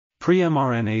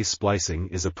Pre-mRNA splicing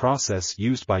is a process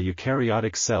used by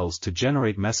eukaryotic cells to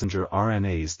generate messenger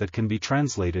RNAs that can be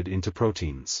translated into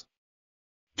proteins.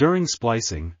 During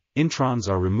splicing, introns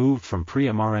are removed from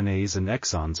pre-mRNAs and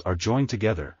exons are joined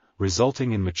together,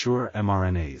 resulting in mature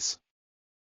mRNAs.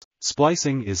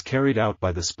 Splicing is carried out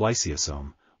by the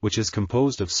spliceosome, which is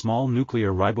composed of small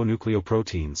nuclear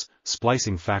ribonucleoproteins,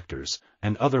 splicing factors,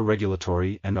 and other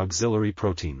regulatory and auxiliary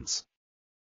proteins.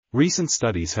 Recent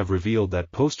studies have revealed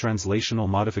that post-translational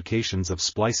modifications of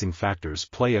splicing factors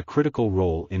play a critical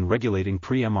role in regulating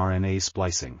pre-mRNA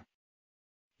splicing.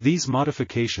 These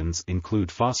modifications include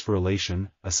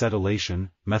phosphorylation,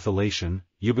 acetylation, methylation,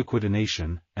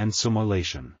 ubiquitination, and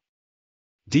sumylation.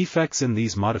 Defects in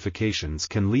these modifications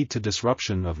can lead to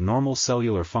disruption of normal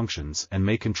cellular functions and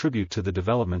may contribute to the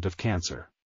development of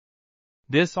cancer.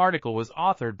 This article was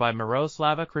authored by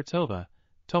Miroslava Kretova,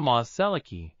 Tomas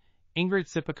Selicky, Ingrid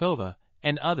Cipakova,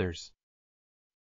 and others.